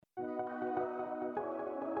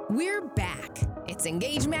We're back. It's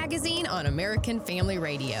Engage Magazine on American Family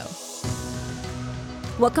Radio.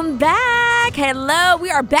 Welcome back. Hello.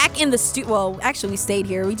 We are back in the studio. Well, actually, we stayed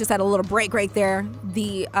here. We just had a little break right there.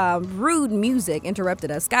 The rude music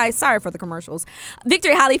interrupted us. Guys, sorry for the commercials.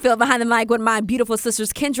 Victory Hollyfield behind the mic with my beautiful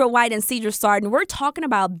sisters, Kendra White and Cedra Sarden. We're talking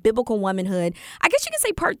about biblical womanhood. I guess you could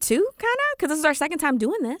say part 2, kind of, because this is our second time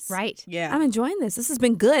doing this. Right. Yeah. I'm enjoying this. This has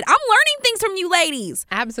been good. I'm learning things from you ladies.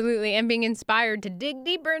 Absolutely. And being inspired to dig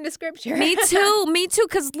deeper into Scripture. Me too. Me too.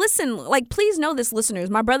 Because listen, please know this, listeners,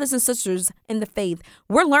 my brothers and sisters in the faith,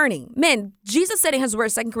 we're learning. Man, Jesus said in his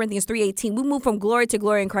word, 2 Corinthians 3:18, we move from glory to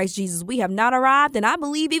glory in Christ Jesus. We have not arrived, and I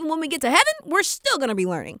believe even when we get to heaven, we're still going to be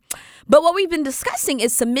learning. But what we've been discussing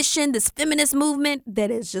is submission, this feminist movement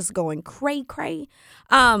that is just going cray-cray.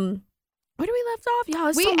 Where do we left off? Y'all,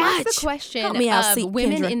 it's we so much. asked the question Help me out, of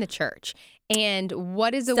women Kendra. in the church. And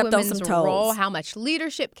what is a Stepped on some woman's toes. role? How much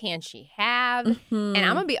leadership can she have? Mhm. And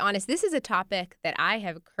I'm going to be honest, this is a topic that I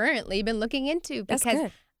have currently been looking into That's because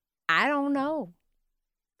good. I don't know.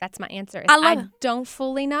 That's my answer. I love it. don't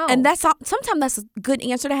fully know. And sometimes that's a good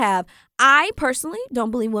answer to have. I personally don't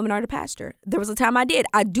believe women are to pastor. There was a time I did.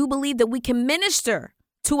 I do believe that we can minister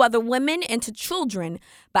to other women and to children,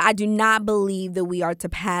 but I do not believe that we are to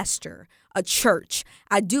pastor a church.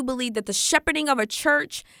 I do believe that the shepherding of a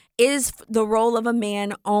church is the role of a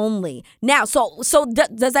man only. Now,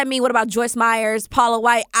 does that mean, what about Joyce Myers, Paula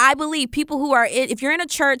White? I believe people who are if you're in a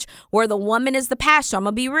church where the woman is the pastor, I'm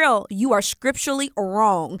going to be real, you are scripturally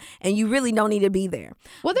wrong and you really don't need to be there.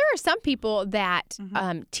 Well, there are some people that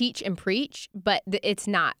teach and preach, but it's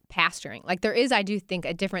not pastoring. Like there is, I do think,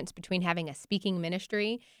 a difference between having a speaking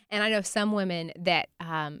ministry, and I know some women that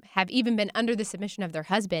have even been under the submission of their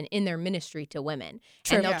husband in their ministry to women,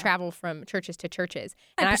 and they'll travel from churches to churches.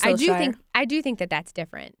 And I do think that that's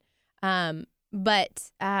different. Okay,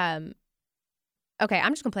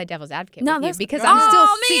 I'm just gonna play devil's advocate with you because I'm still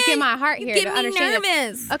seeking my heart here to understand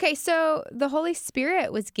nervous. this. Okay, so the Holy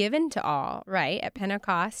Spirit was given to all, right, at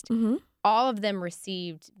Pentecost. Mm-hmm. All of them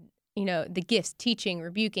received, the gifts, teaching,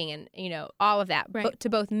 rebuking, and, all of that, to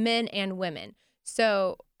both men and women.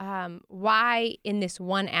 So why in this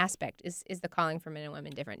one aspect is the calling for men and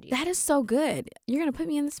women different? That is so good. You're going to put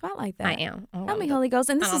me in the spot like that. I am. Help me, Holy Ghost.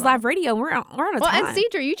 And this is live radio. We're on a time. Well, and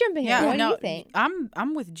Cedra, you jump in here. What do you think?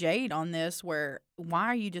 I'm with Jade on this. Where why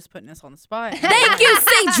are you just putting us on the spot? Thank you,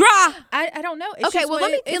 Cedra. I don't know. It's Okay, just well,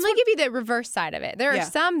 let me give you the reverse side of it. There are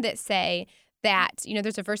some that say that,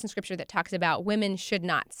 there's a verse in Scripture that talks about women should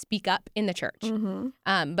not speak up in the church,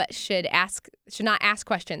 but should not ask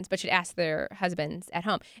questions, but should ask their husbands at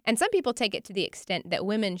home. And some people take it to the extent that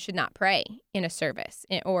women should not pray in a service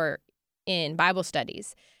or in Bible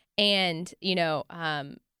studies. And,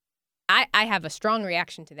 I have a strong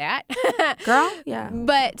reaction to that. Girl, yeah.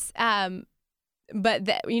 But I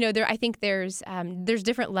think there's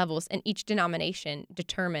different levels, and each denomination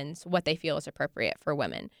determines what they feel is appropriate for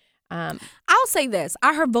women. I'll say this.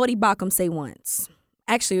 I heard Vodi Bakum say once.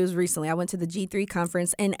 Actually, it was recently. I went to the G3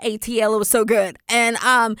 conference in ATL. It was so good. And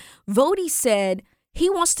Vodi said he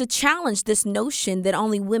wants to challenge this notion that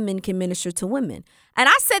only women can minister to women. And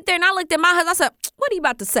I sat there and I looked at my husband. I said, what are you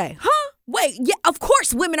about to say? Huh? Wait, yeah, of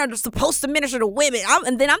course women are supposed to minister to women.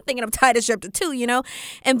 And then I'm thinking of Titus chapter 2,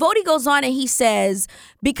 And Vodi goes on and he says,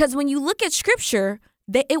 because when you look at Scripture,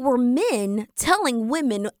 it were men telling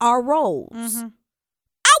women our roles. Mm-hmm.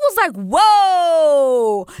 I was like,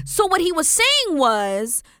 whoa. So what he was saying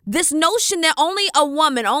was this notion that only a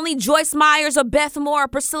woman, only Joyce Myers or Beth Moore or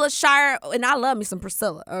Priscilla Shire, and I love me some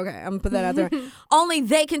Priscilla. Okay, I'm going to put that out there. Only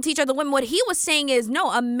they can teach other women. What he was saying is, no,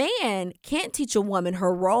 a man can't teach a woman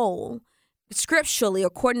her role scripturally,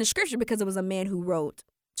 according to Scripture, because it was a man who wrote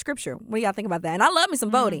Scripture. What do y'all think about that? And I love me some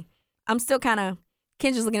Vodi. I'm still kind of...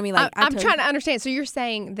 Kendra's looking at me like, I'm trying to understand. So you're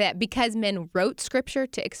saying that because men wrote Scripture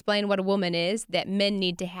to explain what a woman is, that men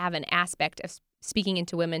need to have an aspect of speaking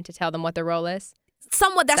into women to tell them what their role is?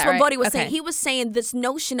 Somewhat, that's what right? Vodi was Okay. saying. He was saying this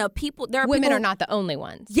notion of women are not the only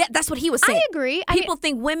ones. Yeah, that's what he was saying. I agree. People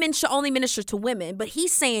think women should only minister to women, but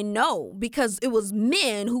he's saying no, because it was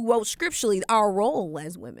men who wrote scripturally our role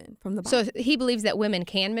as women from the Bible. So he believes that women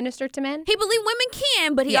can minister to men? He believes women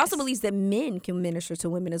can, but he Yes. also believes that men can minister to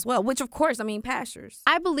women as well, which of course, pastors.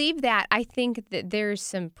 I believe that. I think that there's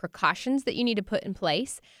some precautions that you need to put in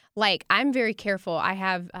place. Like, I'm very careful. I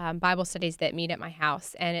have Bible studies that meet at my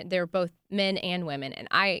house, and they're both men and women. And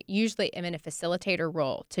I usually am in a facilitator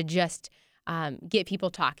role to just get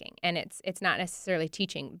people talking. And it's not necessarily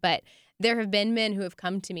teaching. But there have been men who have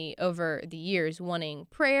come to me over the years wanting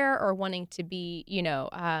prayer or wanting to be,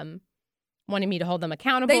 wanting wanting me to hold them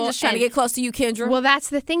accountable. They just trying to get close to you, Kendra. Well, that's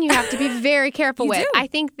the thing you have to be very careful You with. do. I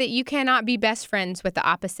think that you cannot be best friends with the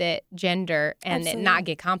opposite gender and it Absolutely. not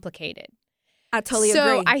get complicated. I totally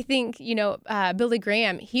So agree. I think, Billy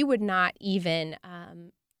Graham, he would not even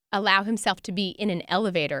allow himself to be in an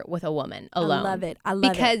elevator with a woman alone. I love it. I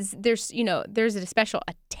love it. Because there's a special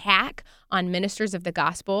attack on ministers of the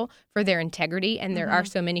gospel for their integrity, and there are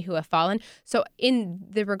so many who have fallen. So in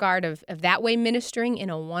the regard of that way ministering in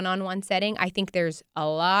a one-on-one setting, I think there's a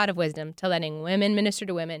lot of wisdom to letting women minister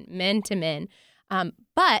to women, men to men.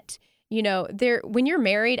 But when you're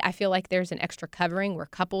married, I feel like there's an extra covering where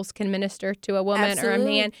couples can minister to a woman or a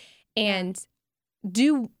man. And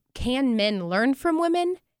can men learn from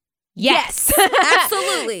women? Yes.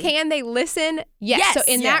 Absolutely. Can they listen? Yes. So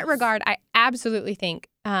in that regard, I absolutely think,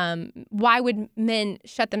 why would men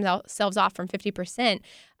shut themselves off from 50%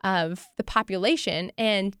 of the population?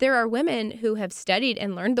 And there are women who have studied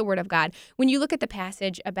and learned the Word of God. When you look at the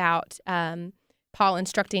passage about Paul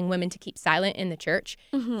instructing women to keep silent in the church,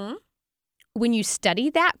 when you study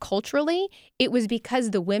that culturally, it was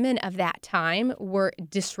because the women of that time were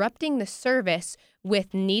disrupting the service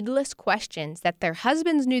with needless questions that their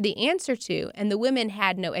husbands knew the answer to, and the women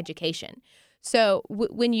had no education. So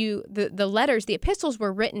when the letters, the epistles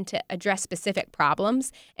were written to address specific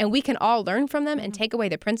problems, and we can all learn from them and take away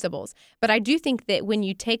the principles. But I do think that when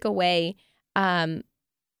you take away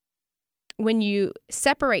when you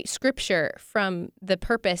separate Scripture from the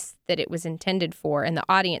purpose that it was intended for and the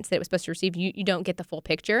audience that it was supposed to receive, you don't get the full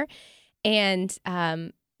picture. And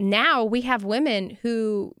now we have women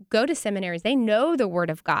who go to seminaries. They know the Word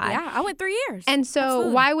of God. Yeah, I went 3 years. And so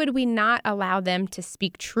Absolutely. why would we not allow them to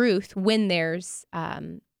speak truth when there's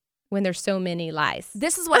so many lies?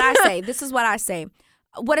 This is what I say.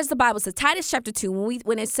 What does the Bible say? Titus chapter 2,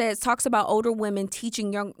 when it talks about older women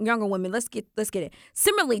teaching younger women, let's get it.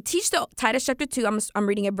 Similarly, Titus chapter 2, I'm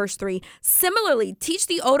reading at verse 3. Similarly, teach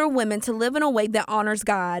the older women to live in a way that honors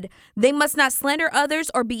God. They must not slander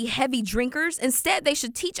others or be heavy drinkers. Instead, they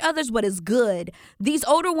should teach others what is good. These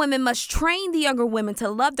older women must train the younger women to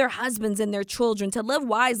love their husbands and their children, to live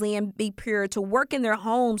wisely and be pure, to work in their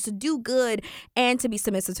homes, to do good, and to be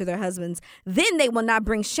submissive to their husbands. Then they will not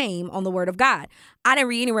bring shame on the word of God. I didn't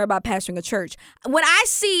read anywhere about pastoring a church. When I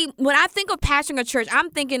think of pastoring a church,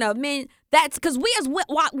 I'm thinking of men. That's because we as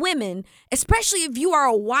women, especially if you are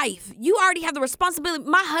a wife, you already have the responsibility.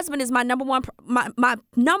 My husband is my number one, my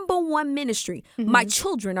number one ministry. My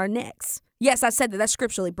children are next. Yes, I said that. That's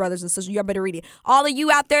scripturally, brothers and sisters. You better read it. All of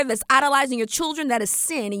you out there that's idolizing your children, that is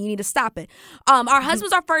sin, and you need to stop it. Our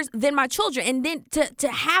husbands are first, then my children, and then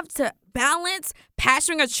to have to balance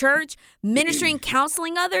pastoring a church, ministering,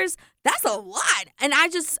 counseling others. That's a lot. And I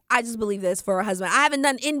just believe this for a husband. I haven't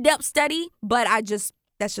done in-depth study, but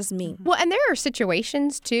that's just me. Well, and there are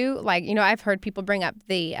situations too, like, I've heard people bring up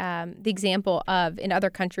the example of in other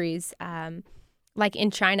countries, like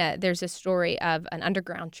in China, there's a story of an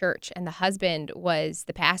underground church, and the husband was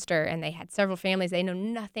the pastor, and they had several families. They know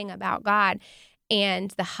nothing about God,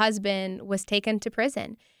 and the husband was taken to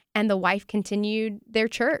prison, and the wife continued their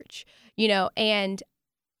church, and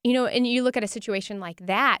you look at a situation like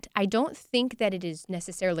that, I don't think that it is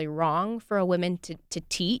necessarily wrong for a woman to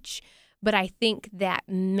teach, but I think that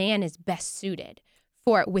man is best suited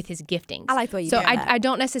for it with his giftings. I like the way you So do that. I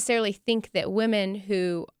don't necessarily think that women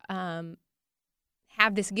who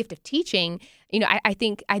have this gift of teaching, I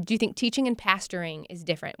do think teaching and pastoring is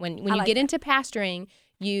different. When you get into pastoring,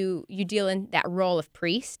 you deal in that role of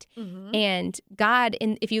priest, and God,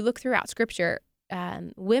 if you look throughout Scripture,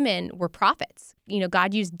 women were prophets.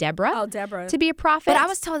 God used Deborah to be a prophet. But I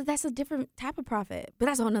was told that's a different type of prophet. But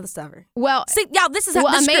that's a whole nother story. Well, see, y'all, this is a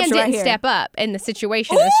man didn't right step up in the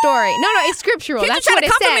situation in the story. No, it's scriptural. That's what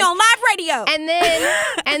it says. Me on live radio.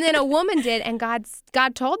 And then a woman did, and God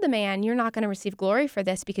told the man, "You're not going to receive glory for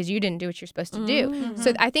this because you didn't do what you're supposed to do."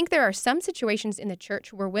 So I think there are some situations in the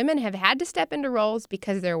church where women have had to step into roles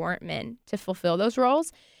because there weren't men to fulfill those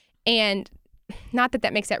roles, and not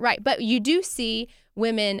that makes that right, but you do see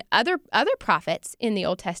women, other prophets in the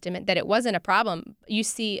Old Testament, that it wasn't a problem. You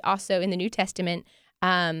see also in the New Testament,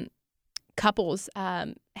 couples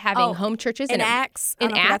having home churches in Acts.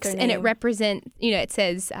 And it represents, it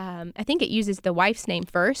says, I think it uses the wife's name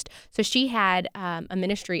first. So she had a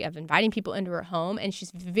ministry of inviting people into her home, and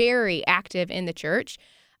she's very active in the church.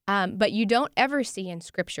 But you don't ever see in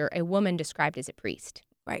Scripture a woman described as a priest.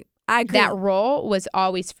 Right. I agree. That role was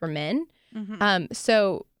always for men.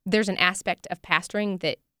 So there's an aspect of pastoring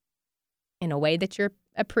that, in a way, that you're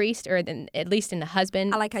a priest, or then at least in the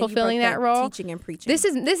husband fulfilling that role. Teaching and preaching. This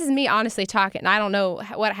is me honestly talking. I don't know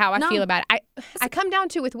how I feel about it. I come down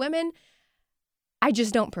to with women, I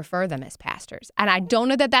just don't prefer them as pastors. And I don't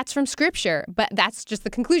know that that's from scripture, but that's just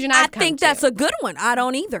the conclusion I've come to. I think that's a good one. I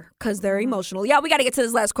don't either, because they're emotional. Yeah, we got to get to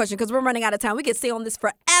this last question because we're running out of time. We could stay on this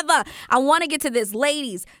forever. I want to get to this.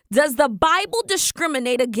 Ladies, does the Bible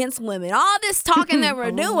discriminate against women? All this talking that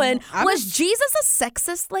we're doing, was Jesus a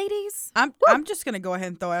sexist, ladies? I'm just going to go ahead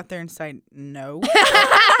and throw out there and say no.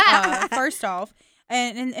 First off,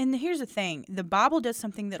 and here's the thing. The Bible does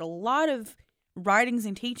something that a lot of writings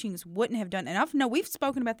and teachings wouldn't have done. And I know we've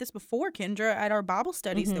spoken about this before, Kendra, at our Bible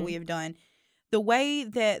studies that we have done. The way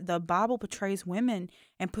that the Bible portrays women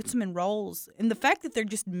and puts them in roles, and the fact that they're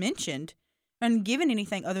just mentioned and given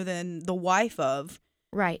anything other than the wife of,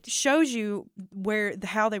 right, shows you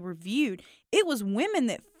how they were viewed. It was women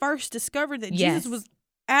that first discovered that Jesus was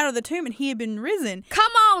out of the tomb and he had been risen.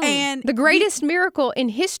 Come on. And the greatest miracle in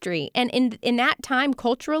history. And in that time,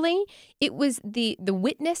 culturally, it was the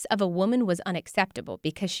witness of a woman was unacceptable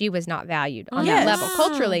because she was not valued on that level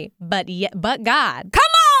culturally. But God. Come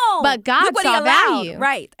on. But God saw value.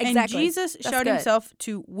 Right, exactly. And Jesus showed himself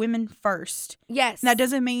to women first. Yes. And that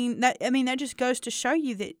doesn't mean that, that just goes to show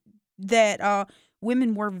you that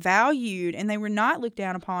women were valued and they were not looked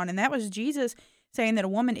down upon. And that was Jesus saying that a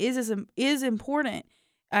woman is important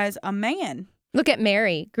as a man. Look at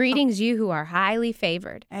Mary. Greetings, you who are highly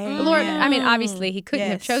favored. Amen. The Lord, obviously, he couldn't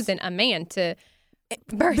have chosen a man to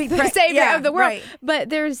birth the Savior of the world. Right. But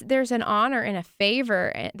there's an honor and a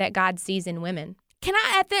favor that God sees in women. Can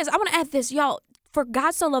I add this? I want to add this, y'all. For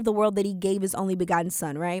God so loved the world that he gave his only begotten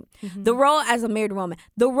son, right? Mm-hmm. The role as a married woman,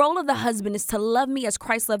 the role of the husband is to love me as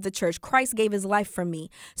Christ loved the church. Christ gave his life for me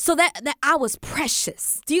so that I was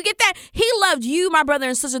precious. Do you get that? He loved you, my brother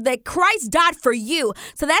and sister, that Christ died for you.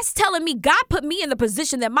 So that's telling me God put me in the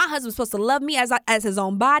position that my husband's supposed to love me as his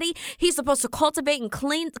own body. He's supposed to cultivate and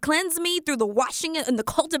cleanse me through the washing and the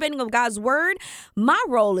cultivating of God's word. My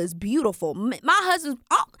role is beautiful. My husband,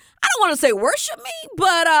 I don't want to say worship me,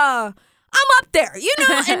 but I'm up there,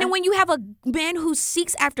 and then when you have a man who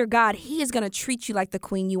seeks after God, he is going to treat you like the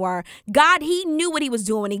queen you are. God, he knew what he was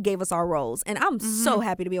doing when he gave us our roles. And I'm so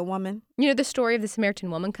happy to be a woman. The story of the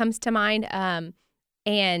Samaritan woman comes to mind.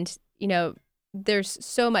 And there's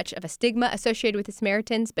so much of a stigma associated with the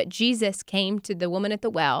Samaritans, but Jesus came to the woman at the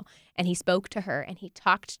well and he spoke to her and he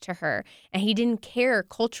talked to her and he didn't care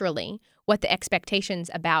culturally what the expectations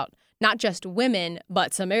about not just women,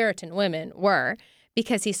 but Samaritan women were.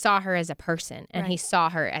 Because he saw her as a person and he saw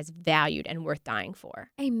her as valued and worth dying for.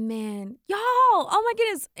 Amen. Y'all, oh my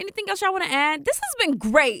goodness. Anything else y'all want to add? This has been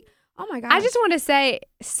great. Oh my God. I just want to say,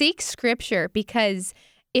 seek scripture because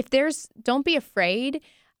don't be afraid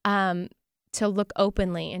to look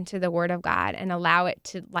openly into the word of God and allow it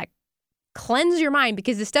to cleanse your mind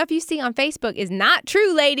because the stuff you see on Facebook is not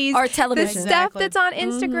true, ladies. Or television. The stuff that's on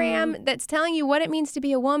Instagram that's telling you what it means to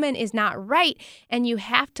be a woman is not right. And you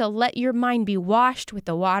have to let your mind be washed with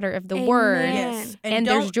the water of the word. Yes. And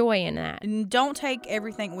there's joy in that. And don't take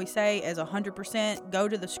everything we say as 100%. Go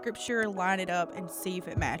to the scripture, line it up, and see if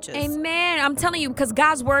it matches. Amen. I'm telling you, because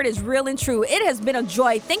God's word is real and true. It has been a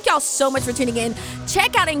joy. Thank y'all so much for tuning in.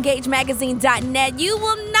 Check out EngageMagazine.net. You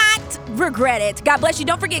will not regret it. God bless you.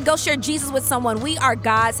 Don't forget, go share Jesus with someone. We are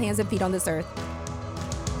God's hands and feet on this earth.